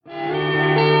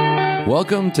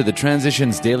Welcome to the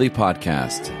Transitions Daily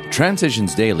podcast.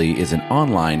 Transitions Daily is an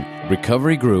online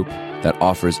recovery group that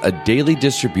offers a daily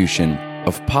distribution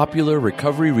of popular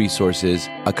recovery resources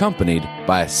accompanied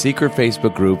by a secret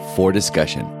Facebook group for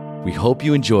discussion. We hope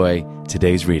you enjoy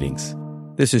today's readings.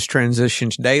 This is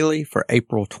Transitions Daily for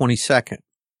April 22nd,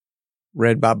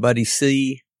 read by Buddy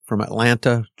C. from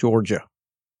Atlanta, Georgia.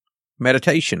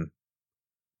 Meditation.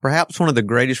 Perhaps one of the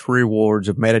greatest rewards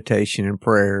of meditation and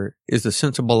prayer is the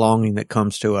sense of belonging that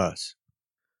comes to us.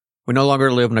 We no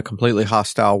longer live in a completely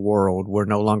hostile world. We're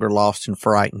no longer lost and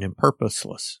frightened and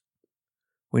purposeless.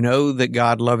 We know that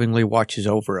God lovingly watches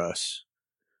over us.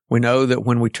 We know that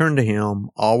when we turn to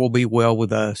Him, all will be well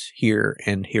with us here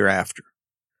and hereafter.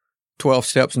 12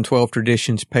 Steps and 12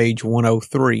 Traditions, page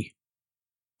 103.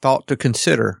 Thought to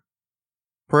consider.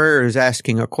 Prayer is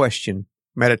asking a question.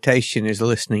 Meditation is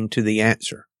listening to the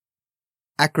answer.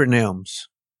 Acronyms.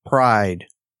 Pride.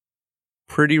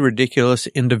 Pretty ridiculous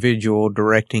individual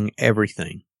directing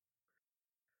everything.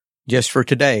 Just for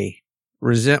today.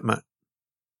 Resentment.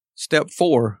 Step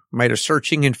 4. Made a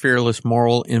searching and fearless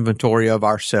moral inventory of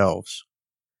ourselves.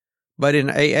 But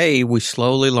in AA, we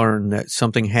slowly learned that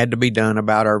something had to be done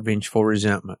about our vengeful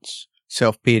resentments,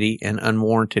 self-pity, and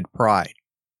unwarranted pride.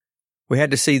 We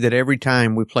had to see that every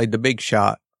time we played the big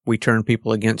shot, we turned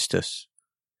people against us.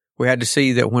 We had to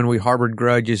see that when we harbored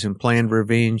grudges and planned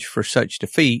revenge for such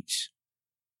defeats,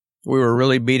 we were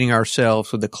really beating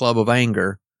ourselves with the club of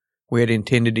anger we had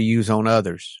intended to use on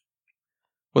others.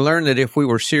 We learned that if we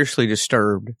were seriously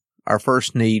disturbed, our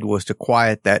first need was to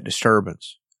quiet that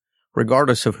disturbance,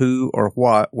 regardless of who or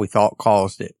what we thought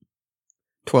caused it.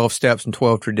 12 Steps and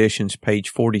 12 Traditions, page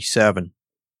 47.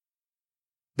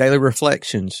 Daily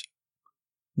Reflections.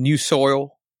 New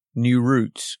soil, new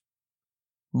roots.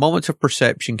 Moments of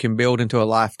perception can build into a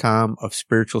lifetime of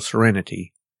spiritual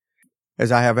serenity,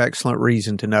 as I have excellent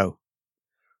reason to know.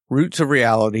 Roots of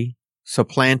reality,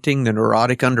 supplanting the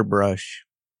neurotic underbrush,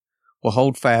 will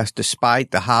hold fast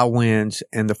despite the high winds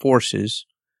and the forces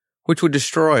which would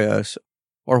destroy us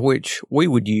or which we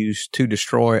would use to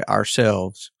destroy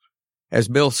ourselves, as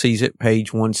Bill sees it,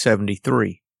 page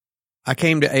 173. I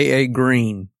came to AA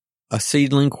Green, a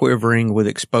seedling quivering with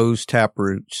exposed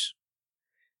taproots.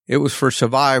 It was for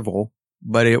survival,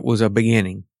 but it was a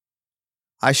beginning.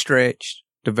 I stretched,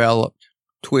 developed,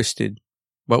 twisted,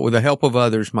 but with the help of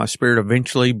others, my spirit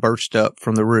eventually burst up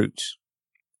from the roots.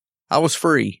 I was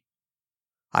free.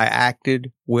 I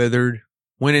acted, withered,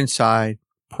 went inside,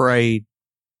 prayed,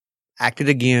 acted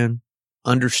again,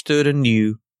 understood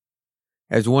anew,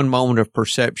 as one moment of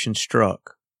perception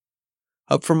struck.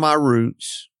 Up from my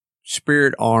roots,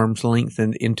 spirit arms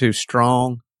lengthened into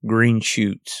strong green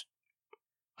shoots.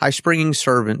 High-springing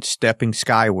servants stepping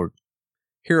skyward.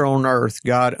 Here on earth,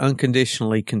 God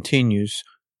unconditionally continues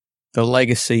the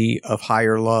legacy of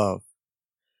higher love.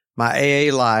 My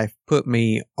AA life put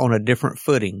me on a different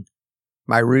footing.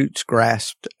 My roots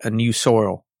grasped a new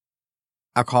soil.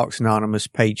 Alcoholics Anonymous,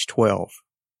 page 12.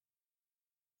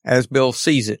 As Bill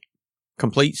sees it,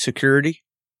 complete security.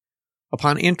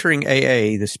 Upon entering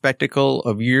AA, the spectacle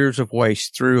of years of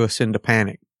waste threw us into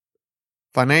panic.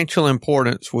 Financial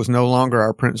importance was no longer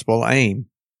our principal aim.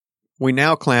 We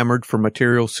now clamored for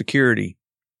material security.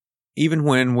 Even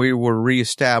when we were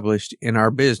reestablished in our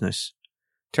business,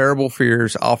 terrible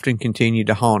fears often continued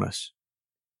to haunt us.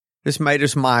 This made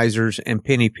us misers and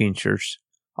penny pinchers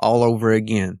all over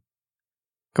again.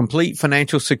 Complete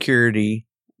financial security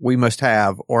we must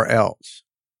have, or else.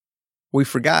 We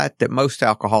forgot that most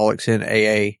alcoholics in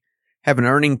AA have an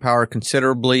earning power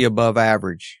considerably above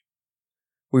average.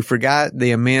 We forgot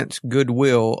the immense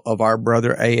goodwill of our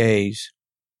brother AAs,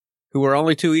 who were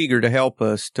only too eager to help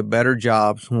us to better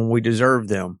jobs when we deserved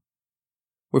them.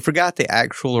 We forgot the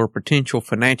actual or potential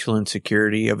financial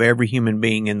insecurity of every human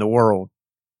being in the world.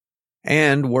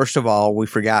 And, worst of all, we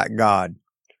forgot God.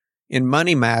 In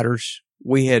money matters,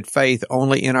 we had faith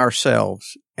only in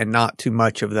ourselves, and not too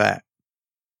much of that.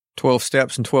 12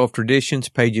 Steps and 12 Traditions,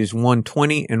 pages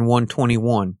 120 and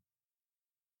 121.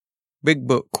 Big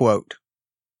Book quote.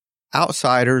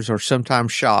 Outsiders are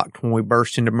sometimes shocked when we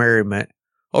burst into merriment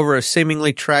over a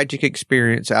seemingly tragic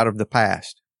experience out of the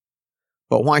past.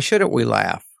 But why shouldn't we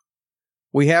laugh?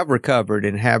 We have recovered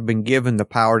and have been given the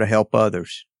power to help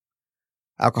others.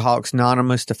 Alcoholics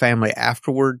Anonymous, The Family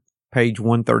Afterward, page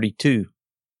 132.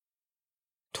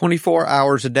 24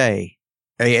 hours a day.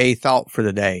 AA thought for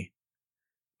the day.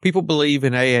 People believe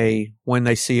in AA when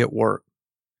they see it work.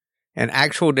 An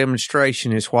actual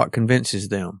demonstration is what convinces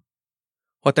them.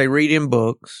 What they read in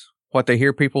books, what they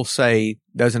hear people say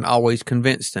doesn't always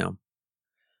convince them.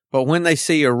 But when they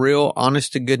see a real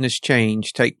honest-to-goodness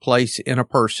change take place in a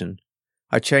person,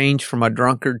 a change from a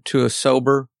drunkard to a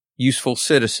sober, useful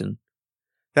citizen.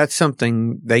 That's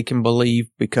something they can believe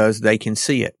because they can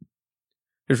see it.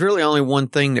 There's really only one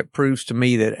thing that proves to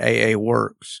me that AA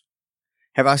works.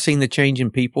 Have I seen the change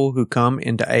in people who come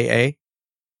into AA?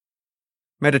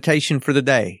 Meditation for the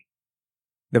day.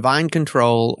 Divine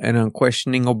control and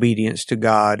unquestioning obedience to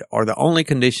God are the only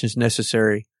conditions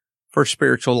necessary for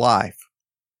spiritual life.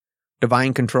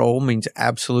 Divine control means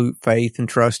absolute faith and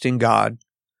trust in God,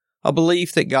 a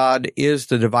belief that God is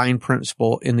the divine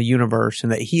principle in the universe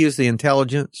and that He is the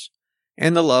intelligence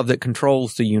and the love that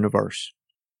controls the universe.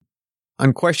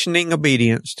 Unquestioning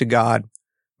obedience to God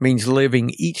means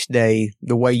living each day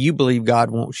the way you believe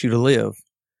God wants you to live,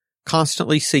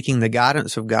 constantly seeking the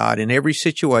guidance of God in every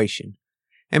situation,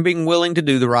 and being willing to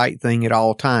do the right thing at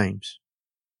all times.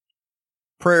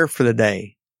 Prayer for the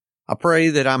day. I pray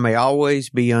that I may always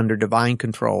be under divine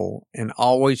control and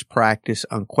always practice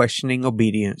unquestioning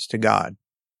obedience to God.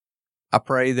 I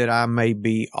pray that I may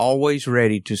be always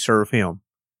ready to serve Him.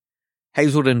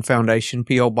 Hazelden Foundation,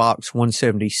 P.O. Box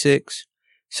 176,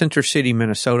 Center City,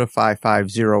 Minnesota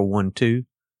 55012.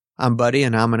 I'm Buddy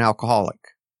and I'm an alcoholic.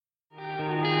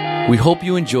 We hope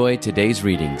you enjoyed today's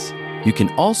readings. You can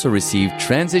also receive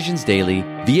Transitions Daily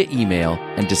via email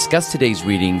and discuss today's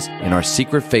readings in our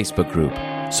secret Facebook group.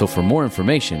 So for more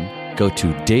information, go to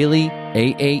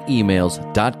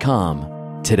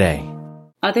dailyaaemails.com today.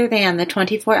 Other than the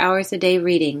 24 hours a day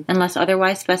reading, unless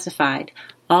otherwise specified,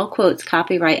 all quotes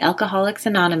copyright Alcoholics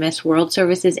Anonymous World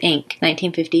Services, Inc.,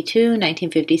 1952,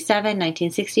 1957,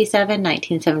 1967,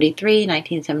 1973,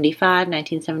 1975,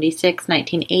 1976,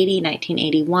 1980,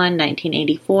 1981,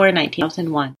 1984,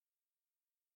 2001.